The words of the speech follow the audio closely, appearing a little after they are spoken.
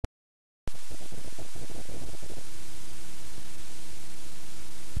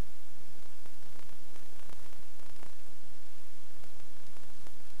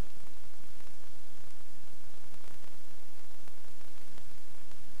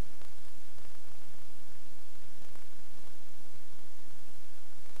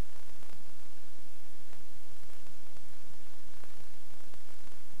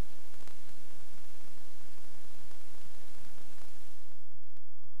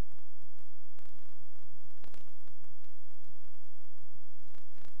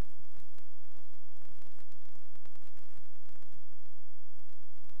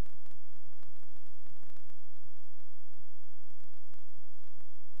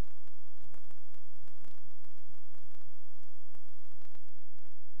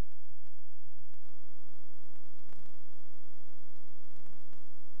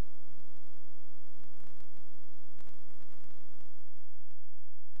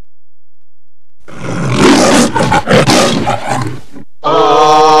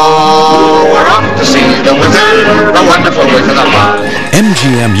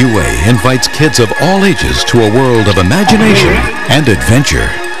invites kids of all ages to a world of imagination and adventure.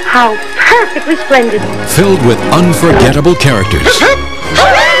 How perfectly splendid. Filled with unforgettable characters.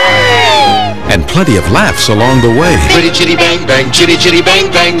 And plenty of laughs along the way. Chitty, chitty, bang, bang, chitty, chitty,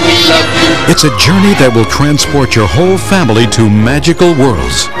 bang, bang, we love you. It's a journey that will transport your whole family to magical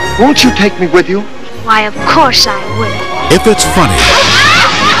worlds. Won't you take me with you? Why, of course I will. If it's funny.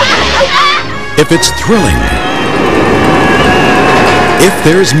 If it's thrilling. If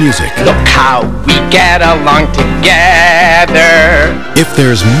there's music. Look how we get along together. If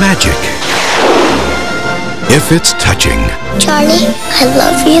there's magic. If it's touching. Charlie, I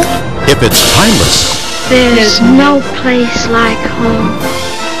love you. If it's timeless. There's no place like home.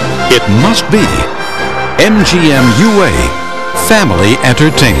 It must be MGM UA Family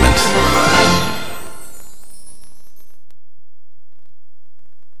Entertainment.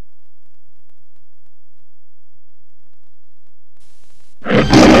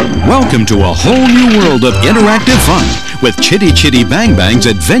 Welcome to a whole new world of interactive fun with Chitty Chitty Bang Bang's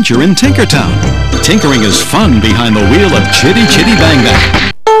Adventure in Tinkertown. Tinkering is fun behind the wheel of Chitty Chitty Bang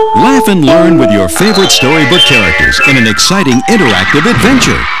Bang. Laugh and learn with your favorite storybook characters in an exciting interactive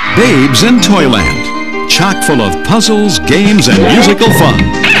adventure, Babes in Toyland. Chock full of puzzles, games, and musical fun.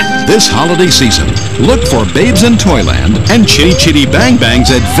 This holiday season, look for Babes in Toyland and Chitty Chitty Bang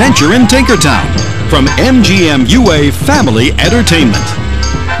Bang's Adventure in Tinkertown from MGM UA Family Entertainment.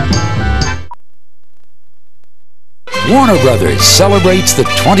 Warner Brothers celebrates the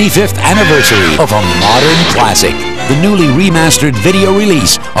 25th anniversary of a modern classic, the newly remastered video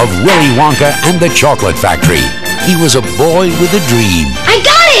release of Willy Wonka and the Chocolate Factory. He was a boy with a dream. I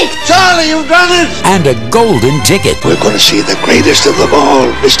got it! Charlie, you've done it! And a golden ticket. We're going to see the greatest of them all,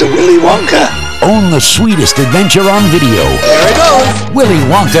 Mr. Willy Wonka. Own the sweetest adventure on video. There it goes. Willy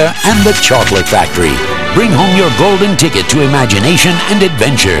Wonka and the Chocolate Factory. Bring home your golden ticket to imagination and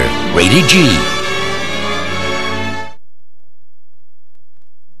adventure. Rated G.